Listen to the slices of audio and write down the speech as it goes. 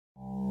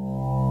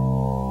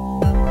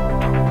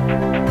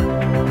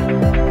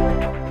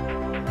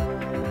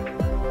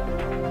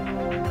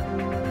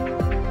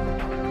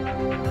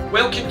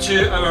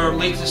to our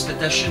latest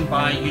edition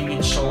by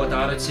Union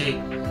Solidarity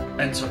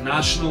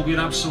International. We're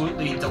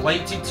absolutely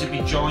delighted to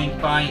be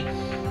joined by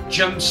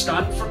Jim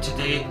Stanford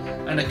today,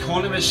 an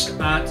economist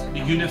at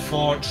the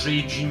Unifor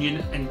trade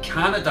union in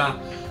Canada,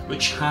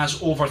 which has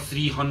over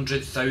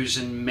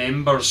 300,000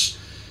 members.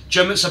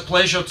 Jim, it's a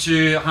pleasure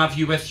to have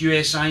you with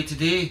USI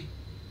today.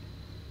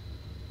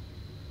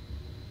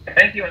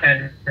 Thank you,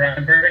 Andrew.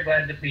 I'm very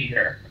glad to be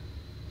here.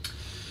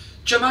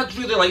 Jim, I'd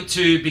really like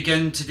to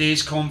begin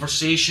today's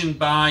conversation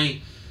by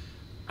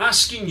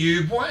asking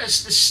you, what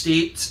is the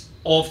state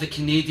of the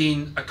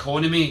Canadian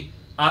economy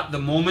at the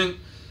moment,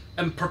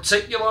 in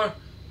particular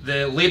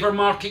the labour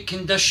market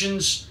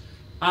conditions,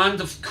 and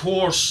of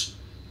course,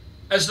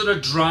 is there a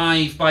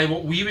drive by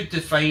what we would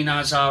define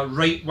as a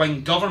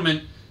right-wing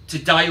government to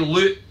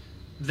dilute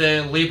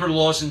the labour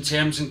laws and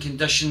terms and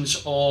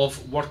conditions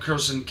of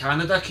workers in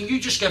Canada? Can you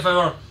just give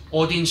our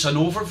audience an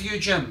overview,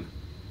 Jim?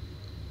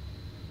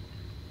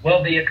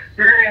 Well, the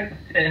experience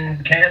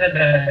in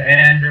Canada,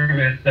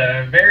 Andrew, is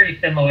very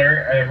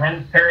similar,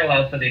 runs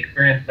parallel to the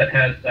experience that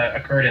has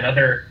occurred in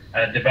other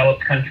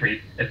developed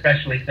countries,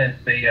 especially since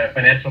the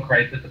financial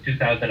crisis of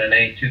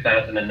 2008,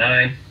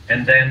 2009,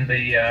 and then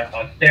the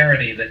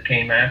austerity that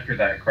came after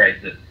that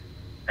crisis.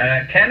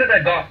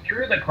 Canada got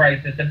through the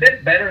crisis a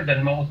bit better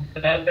than most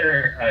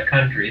other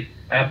countries,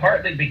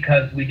 partly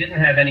because we didn't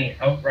have any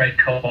outright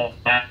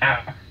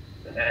collapse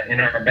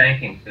in our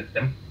banking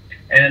system,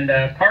 and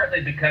partly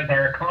because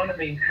our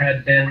economy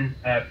had been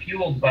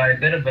fueled by a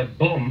bit of a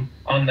boom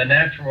on the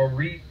natural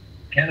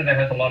Canada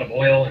has a lot of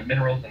oil and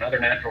minerals and other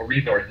natural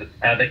resources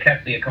that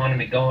kept the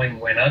economy going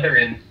when other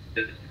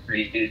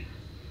industries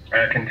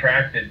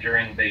contracted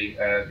during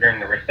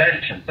the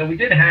recession. So we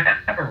did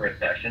have a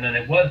recession, and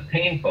it was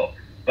painful,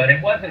 but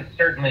it wasn't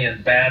certainly as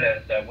bad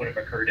as would have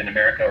occurred in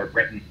America or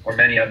Britain or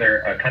many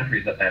other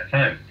countries at that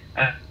time.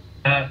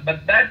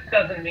 But that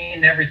doesn't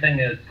mean everything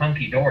is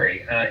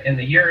hunky-dory. In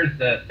the years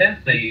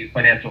since the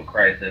financial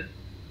crisis,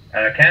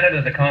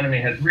 Canada's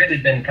economy has really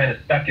been kind of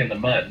stuck in the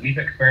mud. We've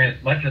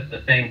experienced much of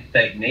the same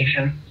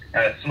stagnation,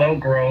 slow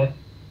growth,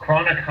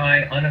 chronic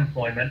high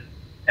unemployment,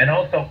 and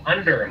also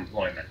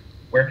underemployment,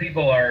 where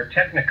people are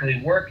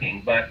technically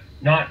working, but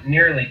not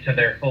nearly to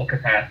their full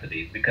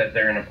capacity because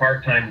they're in a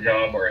part-time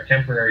job or a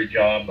temporary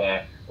job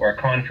or a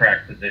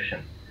contract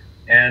position.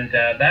 And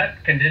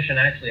that condition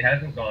actually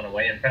hasn't gone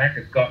away. In fact,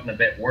 it's gotten a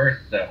bit worse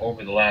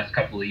over the last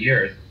couple of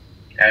years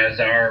as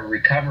our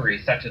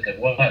recovery, such as it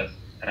was,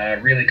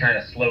 really kind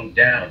of slowed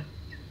down.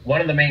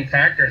 One of the main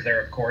factors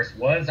there, of course,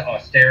 was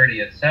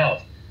austerity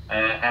itself.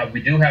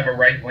 We do have a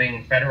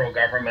right-wing federal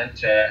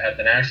government at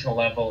the national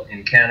level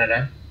in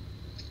Canada.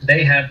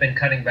 They have been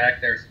cutting back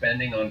their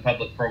spending on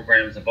public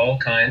programs of all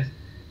kinds,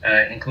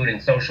 including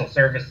social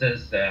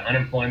services,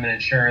 unemployment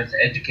insurance,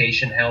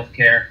 education,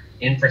 healthcare,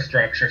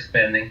 infrastructure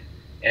spending.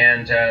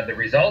 And the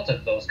result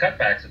of those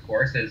cutbacks, of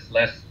course, is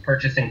less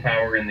purchasing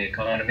power in the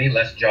economy,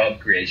 less job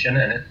creation,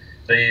 and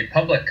the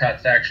public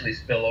cuts actually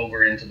spill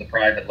over into the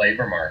private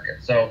labor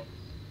market. So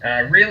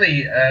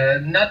really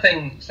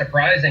nothing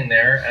surprising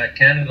there.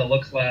 Canada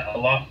looks a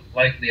lot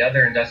like the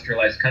other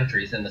industrialized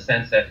countries in the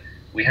sense that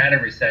we had a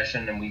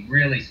recession and we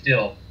really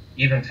still,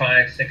 even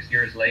 5-6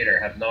 years later,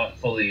 have not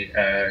fully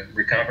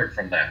recovered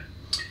from that.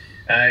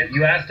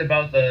 You asked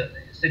about the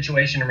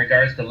situation in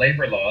regards to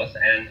labor laws,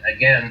 and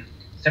again,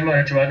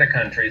 similar to other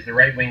countries, the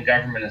right-wing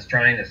government is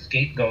trying to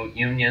scapegoat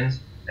unions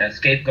and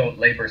scapegoat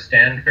labor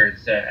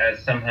standards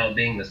as somehow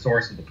being the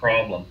source of the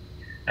problem.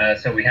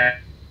 So we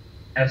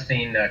have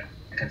seen a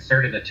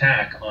concerted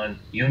attack on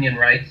union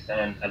rights,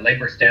 on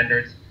labor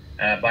standards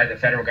by the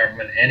federal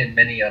government and in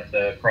many of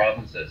the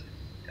provinces.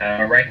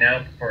 Right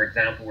now, for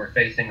example, we're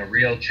facing a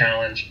real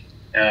challenge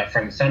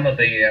from some of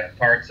the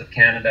parts of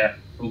Canada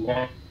who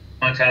want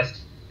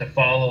us to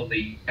follow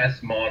the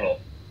US model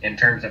in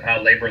terms of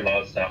how labor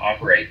laws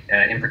operate.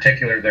 In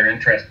particular, they're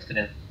interested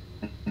in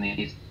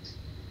these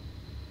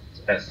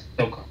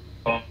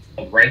so-called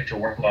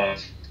right-to-work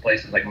laws,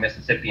 places like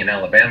Mississippi and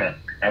Alabama,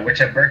 which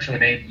have virtually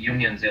made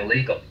unions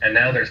illegal. And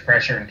now there's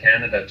pressure in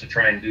Canada to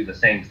try and do the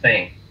same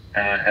thing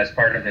as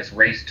part of this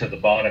race to the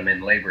bottom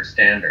in labor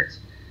standards.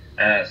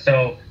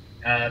 So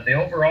the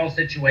overall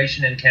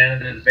situation in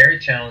Canada is very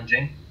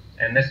challenging,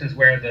 and this is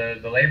where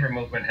the labor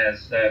movement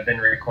has been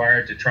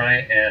required to try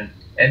and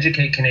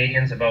educate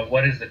Canadians about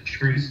what is the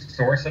true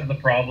source of the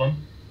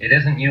problem. It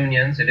isn't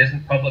unions, it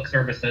isn't public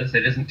services,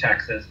 it isn't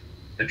taxes.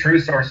 The true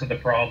source of the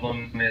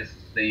problem is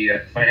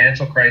the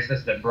financial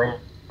crisis that broke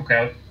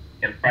out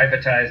in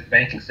privatized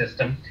banking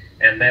system,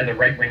 and then the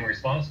right-wing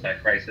response to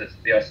that crisis,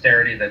 the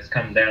austerity that's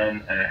come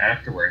down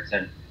afterwards.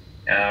 And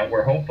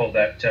we're hopeful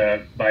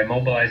that by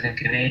mobilizing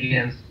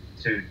Canadians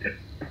to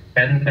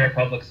defend their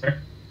public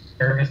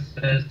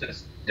services, to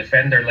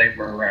defend their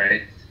labor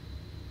rights,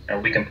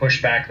 we can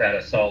push back that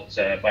assault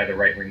by the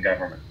right-wing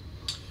government.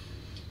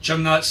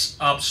 Jim, that's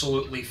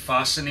absolutely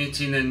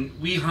fascinating, and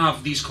we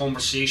have these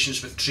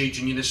conversations with trade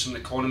unionists and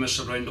economists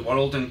around the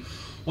world, and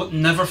what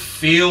never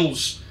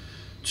fails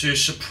to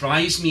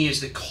surprise me is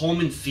the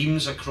common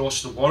themes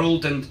across the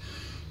world. And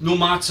no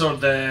matter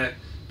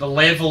the the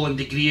level and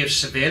degree of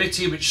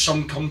severity which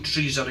some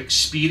countries are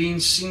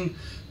experiencing,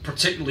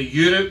 particularly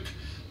Europe,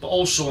 but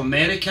also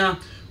America.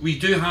 We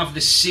do have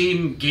the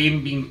same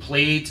game being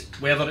played,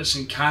 whether it's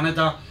in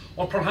Canada,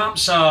 or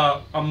perhaps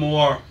a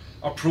more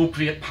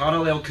appropriate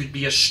parallel could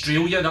be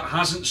Australia, that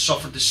hasn't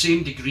suffered the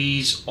same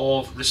degrees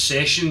of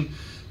recession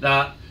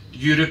that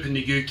Europe and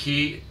the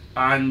UK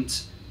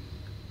and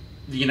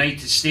the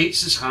United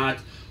States has had,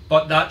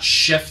 but that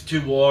shift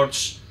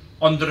towards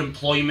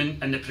underemployment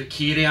and the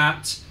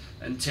precariat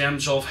in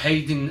terms of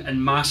hiding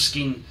and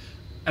masking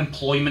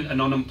employment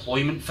and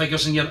unemployment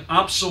figures. And you're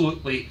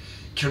absolutely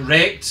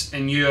correct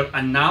in your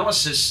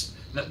analysis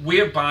that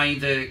whereby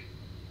the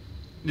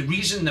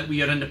reason that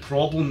we are in the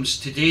problems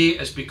today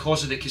is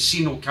because of the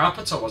casino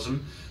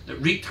capitalism that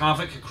wreaked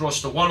havoc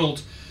across the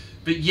world,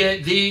 but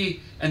yet they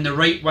and the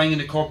right wing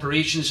and the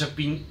corporations have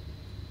been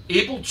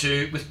able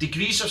to, with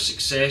degrees of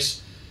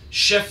success,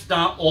 shift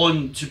that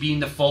on to being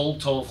the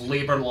fault of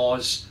labour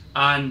laws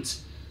and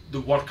the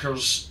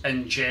workers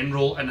in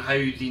general, and how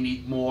they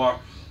need more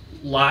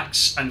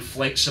lax and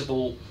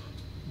flexible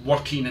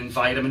working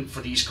environment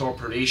for these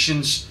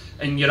corporations.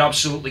 And you're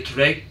absolutely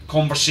correct,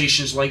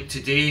 conversations like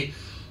today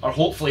are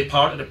hopefully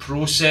part of the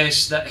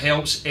process that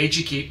helps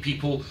educate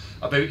people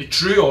about the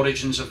true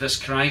origins of this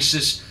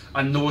crisis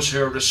and those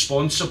who are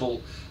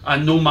responsible.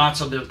 And no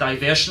matter their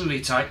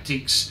diversionary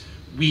tactics,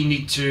 we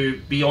need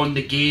to be on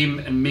the game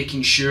and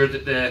making sure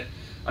that the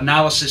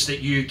analysis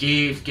that you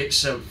gave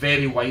gets a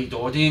very wide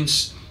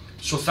audience.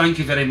 So thank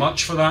you very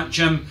much for that,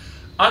 Jim.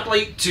 I'd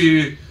like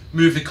to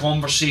move the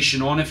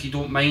conversation on, if you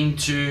don't mind,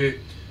 to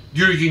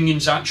your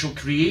union's actual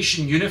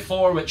creation,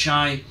 Unifor, which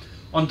I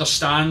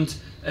understand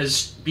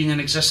has been in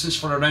existence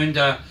for around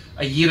a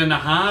year and a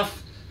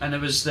half, and it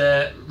was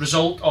the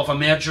result of a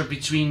merger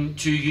between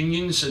two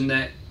unions in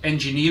the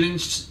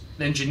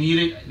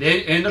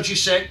the energy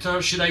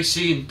sector, should I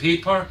say, in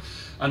paper,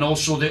 and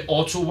also the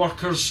auto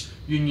workers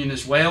union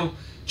as well.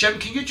 Jim,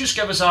 can you just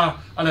give us an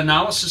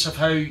analysis of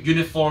how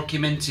Unifor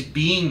came into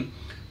being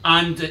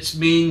and its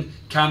main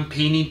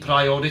campaigning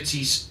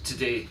priorities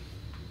today?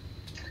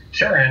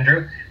 Sure,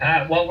 Andrew.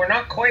 Well, we're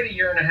not quite a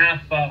year and a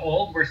half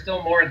old. We're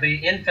still more the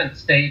infant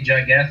stage,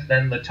 I guess,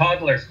 than the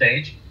toddler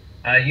stage.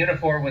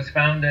 Unifor was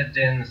founded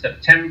in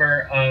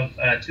September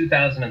of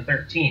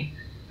 2013.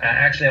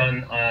 Actually,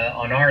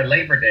 on our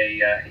Labor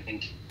Day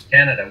in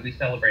Canada, we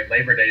celebrate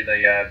Labor Day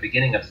the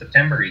beginning of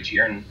September each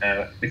year, and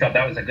we thought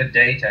that was a good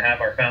day to have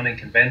our founding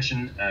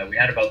convention. We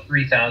had about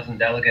 3,000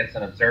 delegates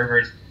and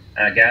observers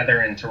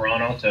gather in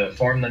Toronto to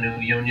form the new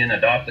union,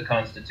 adopt the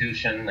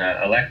Constitution,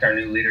 elect our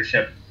new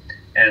leadership,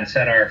 and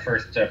set our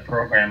first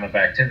program of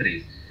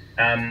activities.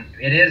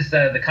 It is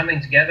the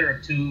coming together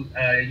of two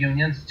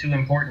unions, two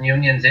important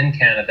unions in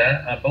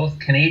Canada, both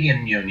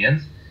Canadian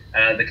unions,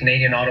 the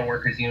Canadian Auto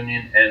Workers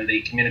Union and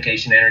the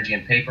Communication, Energy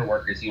and Paper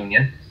Workers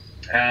Union.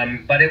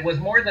 But it was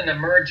more than a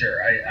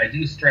merger, I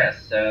do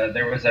stress.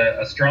 There was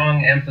a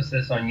strong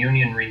emphasis on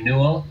union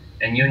renewal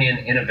and union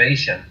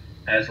innovation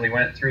as we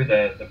went through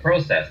the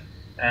process.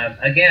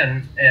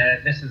 Again,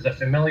 this is a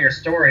familiar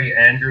story,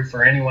 Andrew,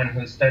 for anyone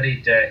who's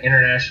studied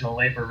international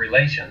labor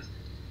relations.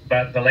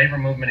 But the labor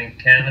movement in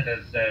Canada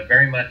is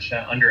very much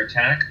under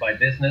attack by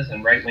business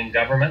and right-wing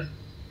governments.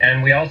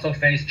 And we also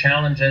face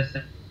challenges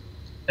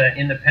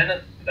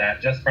independent of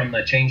that, just from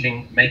the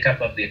changing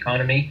makeup of the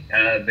economy,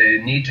 the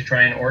need to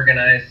try and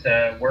organize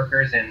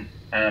workers in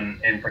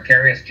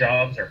precarious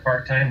jobs or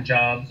part-time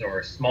jobs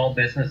or small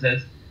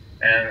businesses.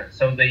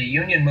 So the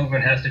union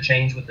movement has to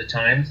change with the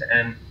times,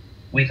 and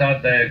we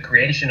thought the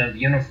creation of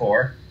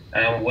Unifor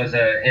was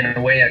in a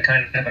way a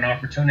kind of an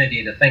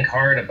opportunity to think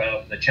hard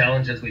about the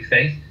challenges we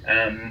face,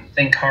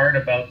 think hard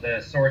about the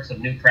sorts of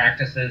new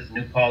practices,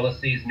 new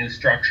policies, new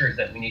structures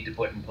that we need to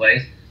put in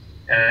place,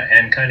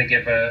 and kind of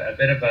give a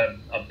bit of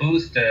a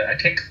boost, a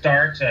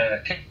kickstart,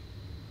 a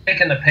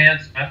kick in the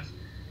pants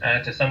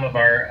to some of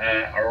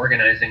our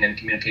organizing and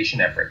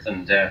communication efforts.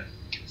 And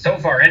so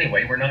far,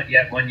 anyway, we're not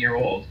yet 1 year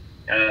old.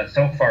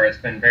 So far, it's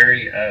been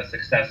very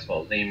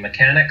successful. The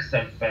mechanics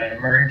of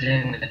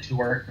merging the two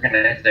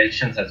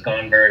organizations has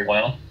gone very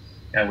well.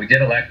 We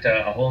did elect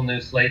a whole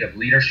new slate of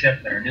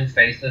leadership. There are new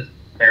faces,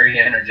 very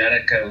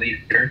energetic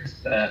leaders,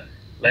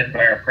 led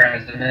by our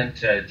president,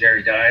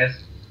 Jerry Dias.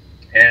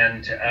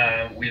 And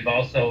we've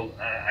also,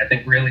 I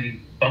think, really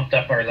bumped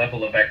up our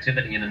level of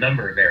activity in a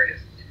number of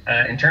areas.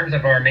 In terms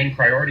of our main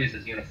priorities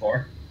as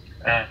Unifor,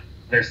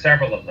 there's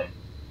several of them.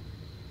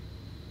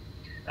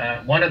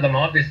 One of them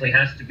obviously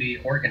has to be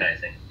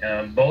organizing.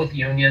 Both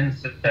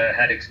unions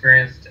had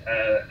experienced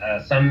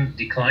some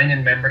decline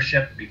in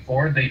membership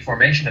before the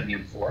formation of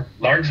Unifor,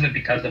 largely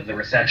because of the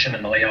recession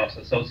and the layoffs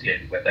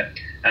associated with it.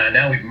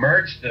 Now we've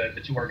merged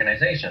the two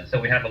organizations,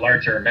 so we have a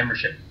larger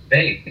membership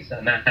base,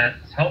 and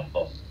that's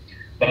helpful.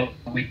 But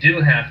we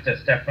do have to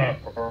step up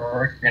our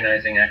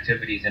organizing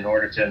activities in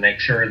order to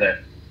make sure that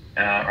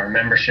our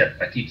membership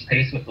keeps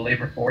pace with the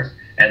labor force,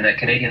 and that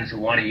Canadians who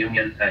want a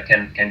union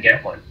can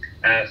get one.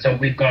 So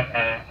we've got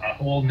a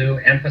whole new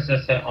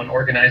emphasis on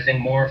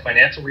organizing. More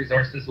financial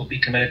resources will be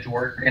committed to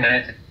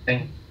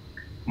organizing.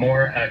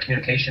 more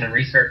communication and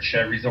research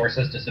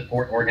resources to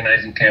support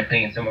organizing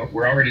campaigns, and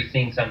we're already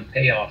seeing some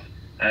payoff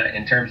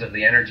in terms of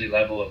the energy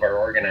level of our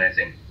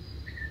organizing.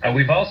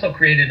 We've also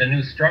created a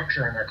new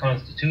structure in our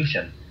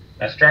Constitution,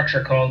 a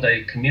structure called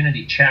a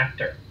community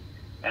chapter,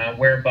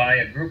 whereby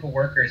a group of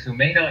workers who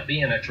may not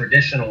be in a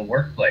traditional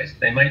workplace,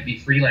 they might be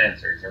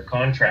freelancers or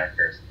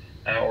contractors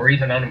or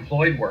even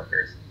unemployed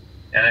workers.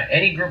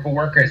 Any group of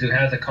workers who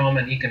has a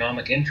common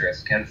economic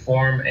interest can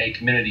form a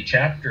community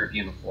chapter of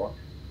Unifor,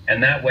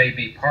 and that way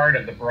be part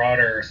of the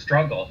broader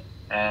struggle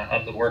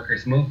of the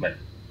workers' movement.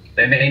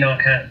 They may not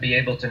be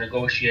able to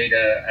negotiate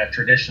a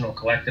traditional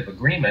collective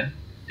agreement,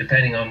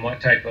 depending on what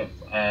type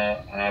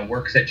of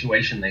work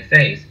situation they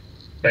face,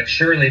 but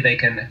surely they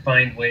can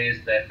find ways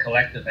that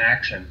collective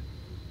action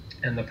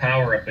and the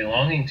power of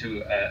belonging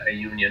to a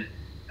union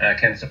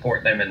can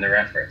support them in their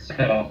efforts.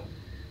 So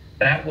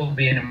that will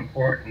be an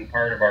important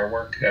part of our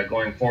work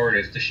going forward,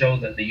 is to show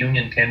that the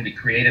union can be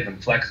creative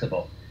and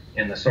flexible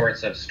in the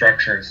sorts of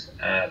structures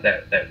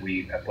that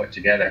we put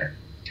together.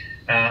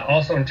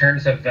 Also, in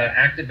terms of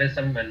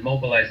activism and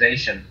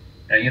mobilization,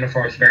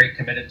 Unifor is very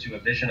committed to a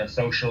vision of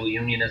social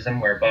unionism,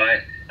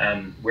 whereby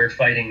we're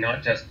fighting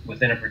not just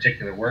within a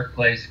particular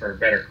workplace for a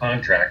better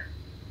contract,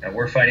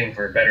 we're fighting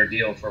for a better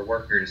deal for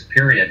workers,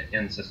 period,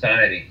 in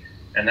society.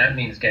 And that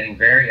means getting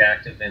very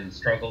active in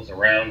struggles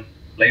around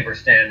labor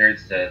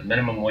standards,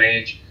 minimum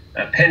wage,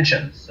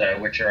 pensions,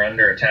 which are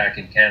under attack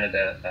in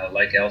Canada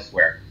like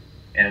elsewhere.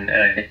 And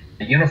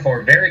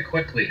Unifor very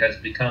quickly has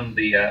become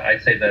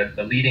I'd say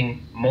the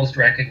leading, most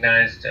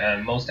recognized,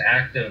 most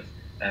active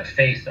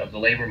face of the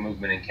labor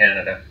movement in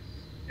Canada.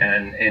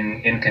 And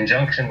in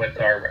conjunction with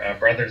our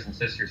brothers and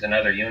sisters in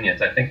other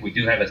unions, I think we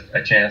do have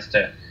a chance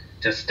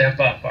to step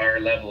up our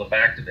level of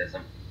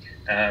activism.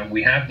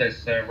 We have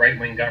this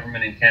right-wing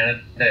government in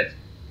Canada that's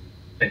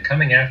been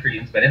coming after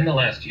unions, but in the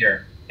last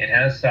year, it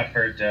has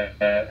suffered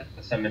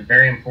some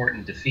very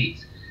important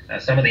defeats.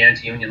 Some of the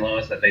anti-union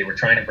laws that they were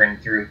trying to bring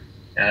through,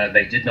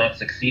 they did not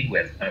succeed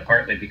with,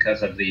 partly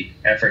because of the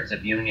efforts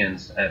of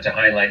unions to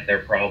highlight their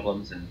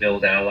problems and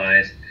build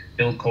allies,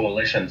 build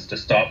coalitions to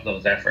stop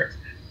those efforts.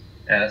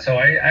 So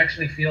I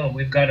actually feel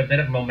we've got a bit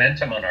of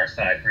momentum on our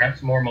side,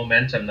 perhaps more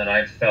momentum than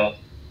I've felt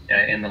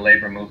in the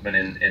labor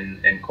movement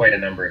in quite a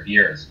number of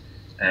years.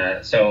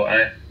 So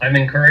I'm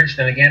encouraged,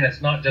 and again,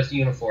 it's not just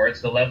Unifor,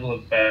 it's the level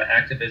of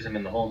activism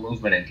in the whole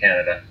movement in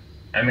Canada.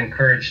 I'm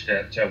encouraged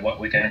to what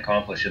we can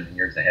accomplish in the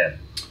years ahead.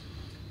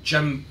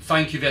 Jim,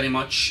 thank you very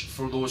much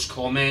for those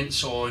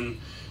comments on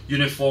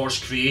Unifor's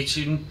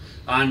creating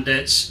and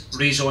its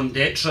raison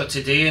d'etre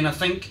today. And I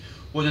think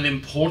one of the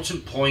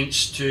important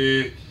points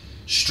to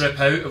strip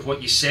out of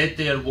what you said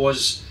there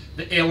was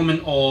the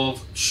element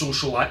of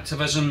social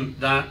activism,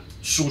 that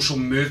social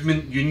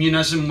movement,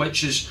 unionism,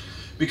 which is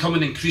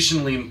becoming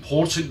increasingly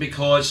important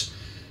because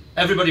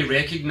everybody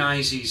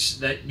recognises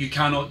that you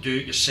cannot do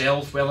it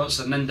yourself, whether it's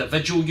an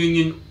individual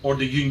union or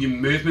the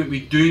union movement. We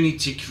do need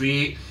to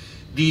create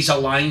these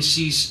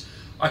alliances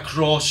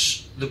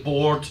across the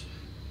board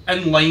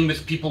in line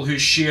with people who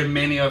share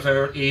many of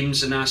our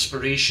aims and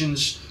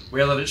aspirations,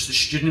 whether it's the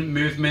student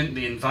movement,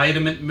 the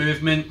environment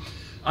movement,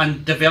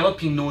 and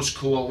developing those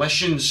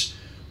coalitions.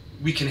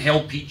 We can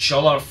help each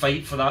other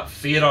fight for that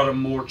fairer and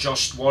more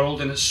just world,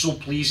 and it's so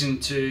pleasing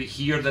to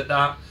hear that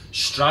that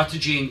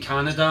strategy in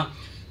Canada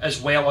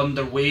is well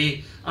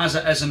underway, as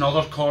it is in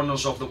other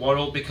corners of the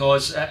world,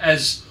 because it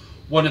is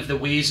one of the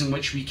ways in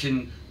which we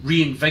can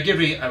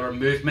reinvigorate our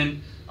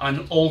movement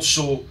and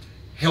also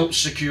help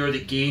secure the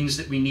gains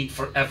that we need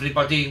for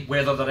everybody,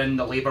 whether they're in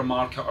the labour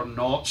market or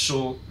not.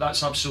 So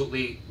that's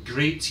absolutely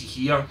great to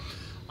hear.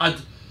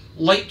 I'd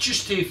like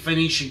just to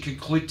finish and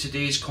conclude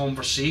today's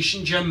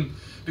conversation, Jim,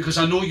 because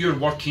I know you're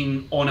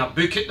working on a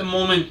book at the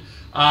moment,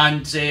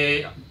 and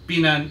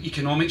being an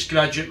economics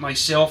graduate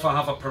myself, I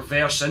have a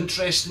perverse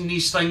interest in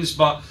these things,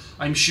 but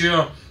I'm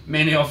sure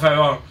many of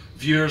our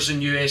viewers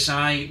in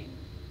USI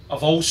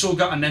have also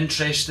got an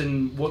interest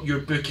in what your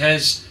book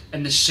is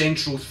and the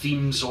central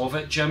themes of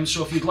it, Jim.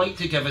 So if you'd like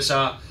to give us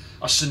a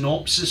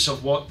synopsis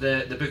of what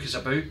the book is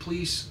about,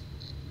 please.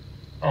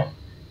 Oh,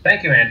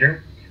 thank you,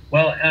 Andrew.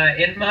 Well,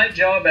 in my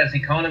job as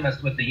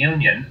economist with the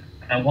union,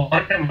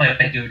 one of my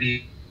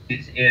duties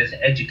is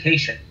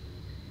education.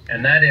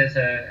 And that is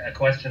a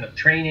question of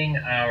training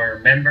our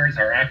members,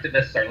 our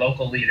activists, our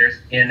local leaders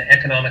in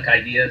economic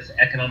ideas,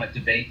 economic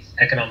debates,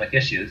 economic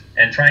issues,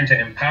 and trying to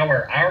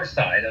empower our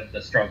side of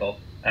the struggle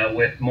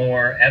with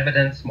more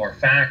evidence, more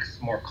facts,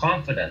 more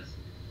confidence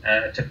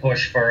to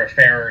push for a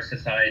fairer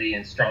society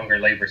and stronger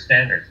labor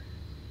standards.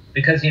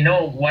 Because, you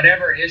know,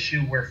 whatever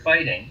issue we're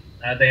fighting,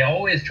 they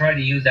always try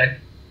to use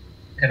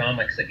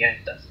economics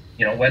against us.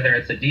 You know, whether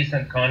it's a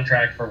decent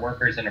contract for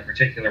workers in a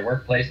particular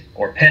workplace,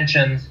 or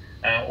pensions,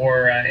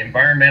 or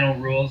environmental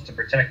rules to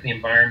protect the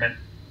environment,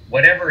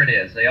 whatever it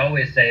is, they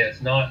always say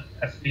it's not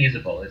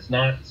feasible, it's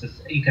not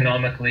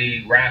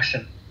economically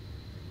rational,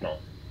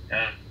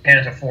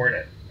 can't afford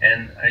it.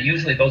 And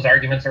usually those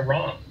arguments are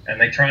wrong, and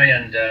they try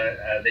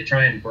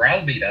and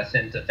browbeat us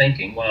into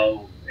thinking,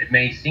 well, it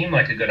may seem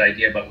like a good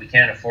idea, but we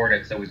can't afford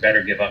it, so we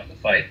better give up the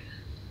fight.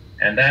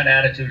 And that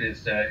attitude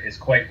is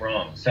quite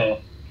wrong.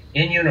 So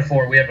in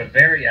Unifor, we have a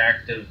very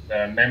active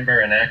member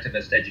and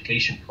activist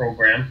education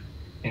program,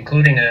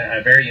 including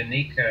a very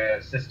unique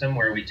system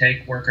where we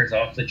take workers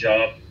off the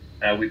job,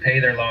 we pay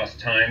their lost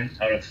time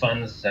out of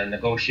funds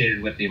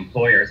negotiated with the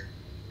employers,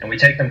 and we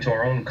take them to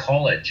our own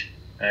college.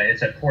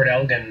 It's at Port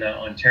Elgin,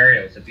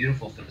 Ontario. It's a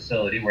beautiful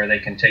facility where they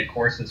can take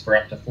courses for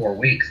up to 4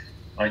 weeks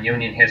on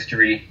union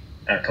history,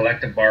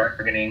 collective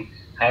bargaining,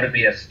 how to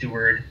be a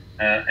steward,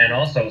 and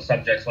also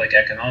subjects like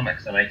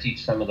economics, and I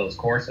teach some of those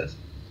courses.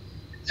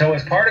 So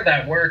as part of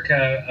that work,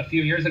 a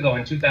few years ago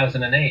in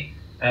 2008,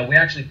 we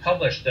actually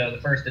published the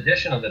first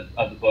edition of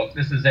the book.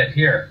 This is it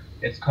here.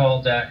 It's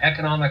called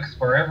Economics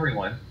for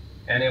Everyone,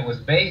 and it was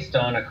based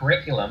on a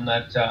curriculum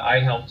that I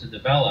helped to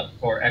develop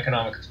for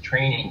economics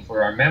training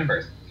for our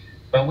members.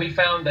 But we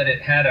found that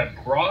it had a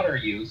broader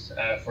use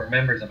for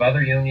members of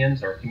other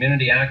unions or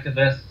community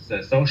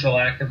activists, social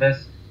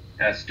activists,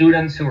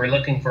 students who were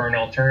looking for an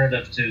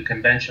alternative to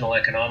conventional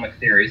economic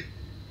theories,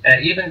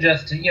 even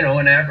just,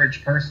 an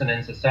average person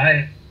in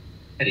society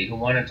who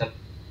wanted to learn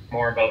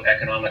more about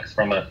economics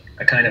from a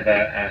kind of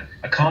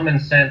a common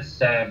sense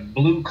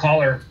blue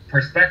collar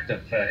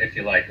perspective, if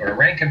you like, or a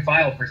rank and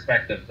file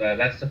perspective.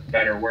 That's a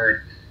better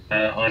word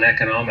on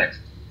economics.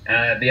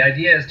 The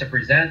idea is to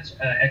present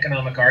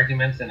economic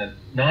arguments in a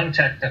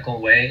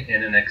non-technical way,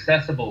 in an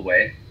accessible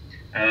way,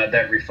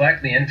 that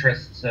reflect the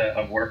interests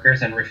of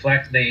workers and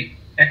reflect the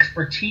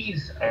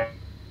expertise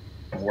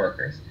of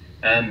workers.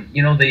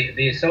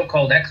 The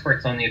so-called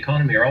experts on the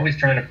economy are always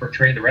trying to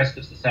portray the rest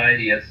of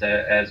society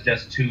as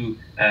just too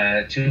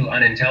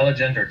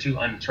unintelligent or too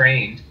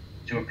untrained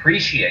to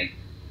appreciate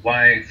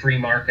why free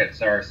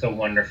markets are so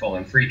wonderful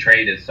and free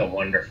trade is so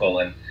wonderful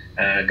and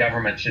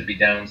government should be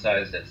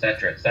downsized,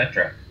 etc.,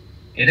 etc.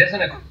 It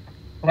isn't a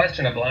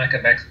question of lack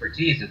of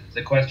expertise. It's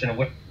a question of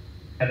what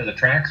side of the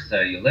tracks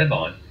you live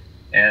on.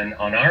 And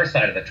on our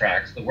side of the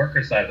tracks, the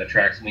workers' side of the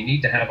tracks, we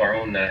need to have our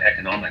own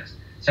economics.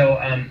 So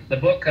the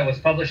book was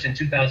published in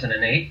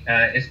 2008.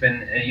 It's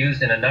been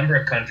used in a number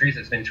of countries.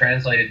 It's been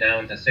translated now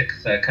into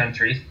six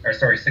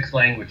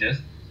languages.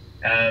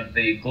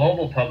 The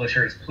global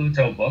publisher is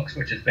Pluto Books,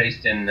 which is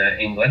based in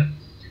England.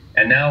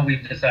 And now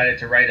we've decided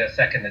to write a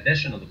second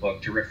edition of the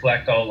book to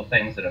reflect all the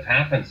things that have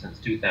happened since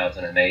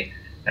 2008,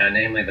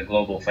 namely the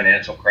global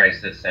financial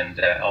crisis and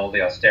all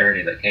the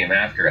austerity that came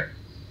after it.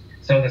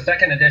 So the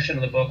second edition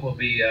of the book will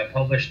be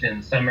published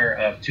in summer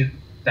of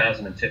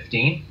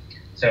 2015,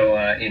 so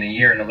in a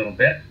year and a little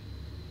bit.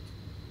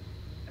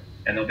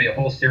 And there'll be a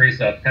whole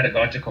series of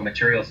pedagogical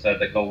materials that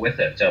go with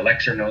it,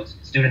 lecture notes,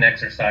 student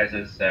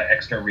exercises,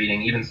 extra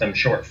reading, even some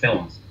short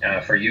films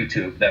for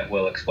YouTube that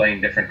will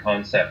explain different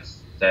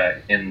concepts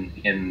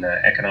in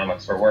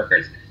economics for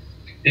workers.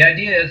 The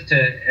idea is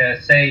to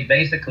say,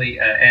 basically,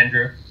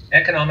 Andrew,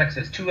 economics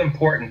is too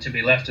important to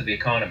be left to the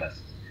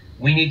economists.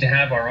 We need to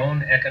have our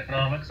own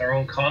economics, our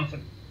own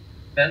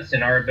confidence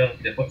in our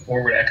ability to put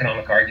forward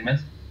economic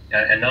arguments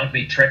and not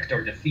be tricked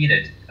or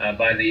defeated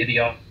by the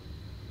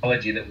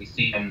ideology that we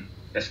see on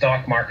the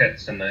stock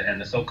markets and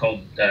the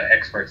so-called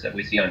experts that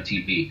we see on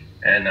TV.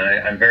 And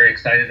I'm very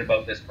excited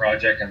about this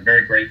project. I'm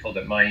very grateful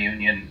that my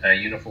union,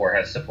 Unifor,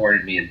 has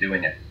supported me in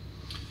doing it.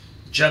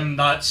 Jim,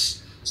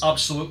 that's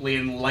absolutely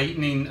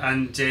enlightening,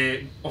 and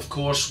of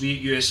course we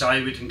at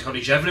USI would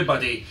encourage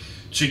everybody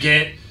to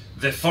get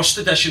the first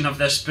edition of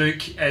this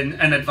book in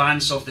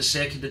advance of the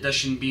second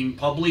edition being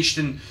published.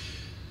 And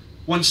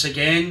once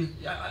again,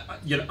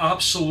 you're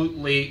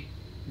absolutely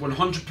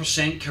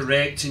 100%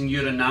 correct in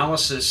your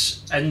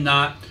analysis in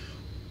that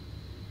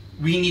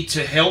we need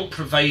to help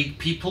provide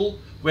people,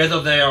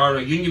 whether they are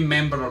a union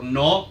member or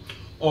not,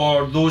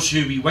 or those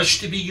who we wish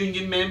to be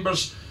union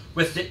members,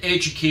 with the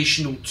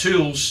educational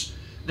tools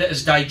that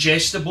is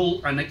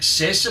digestible and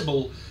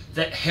accessible,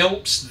 that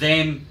helps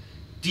them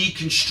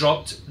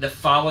deconstruct the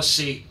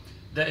fallacy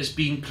that is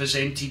being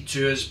presented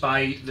to us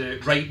by the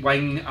right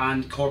wing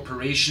and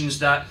corporations,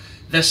 that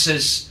this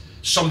is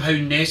somehow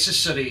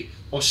necessary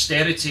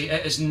austerity,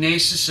 it is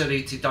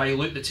necessary to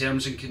dilute the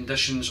terms and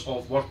conditions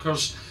of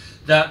workers,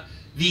 that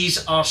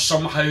these are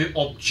somehow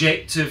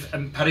objective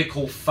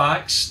empirical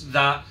facts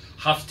that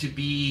have to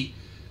be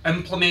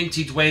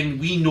implemented when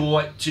we know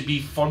it to be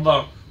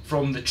further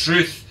from the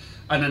truth,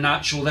 and in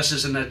actual this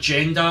is an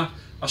agenda,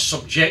 a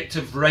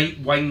subjective right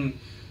wing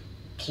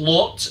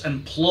plot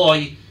and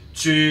ploy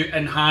to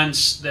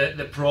enhance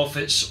the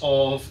profits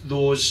of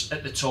those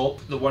at the top,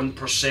 the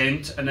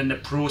 1%, and in the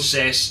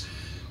process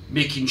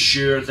making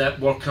sure that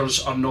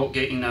workers are not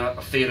getting a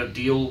fairer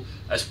deal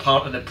as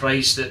part of the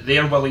price that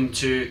they're willing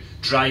to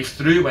drive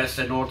through with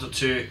in order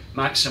to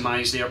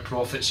maximise their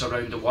profits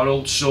around the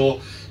world.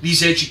 So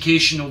these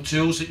educational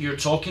tools that you're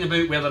talking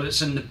about, whether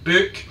it's in the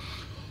book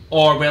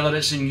or whether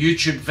it's in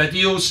YouTube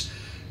videos,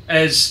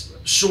 is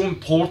so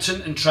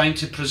important in trying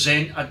to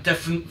present a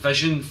different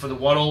vision for the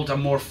world, a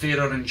more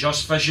fairer and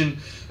just vision.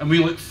 And we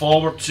look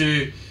forward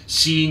to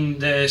seeing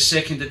the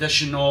second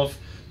edition of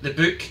the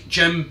book,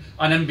 Jim,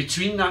 and in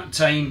between that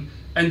time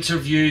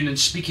interviewing and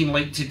speaking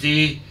like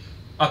today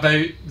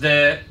about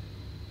the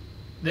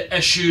the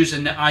issues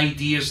and the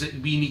ideas that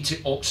we need to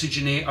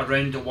oxygenate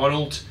around the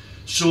world.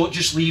 So it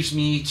just leaves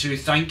me to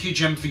thank you,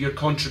 Jim, for your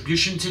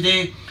contribution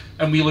today,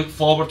 and we look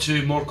forward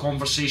to more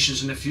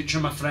conversations in the future,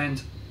 my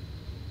friend.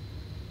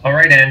 All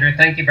right, Andrew,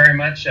 thank you very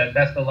much.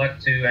 Best of luck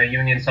to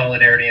Union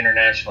Solidarity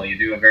International. You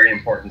do a very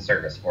important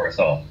service for us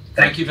all.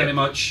 Thank you very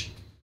much.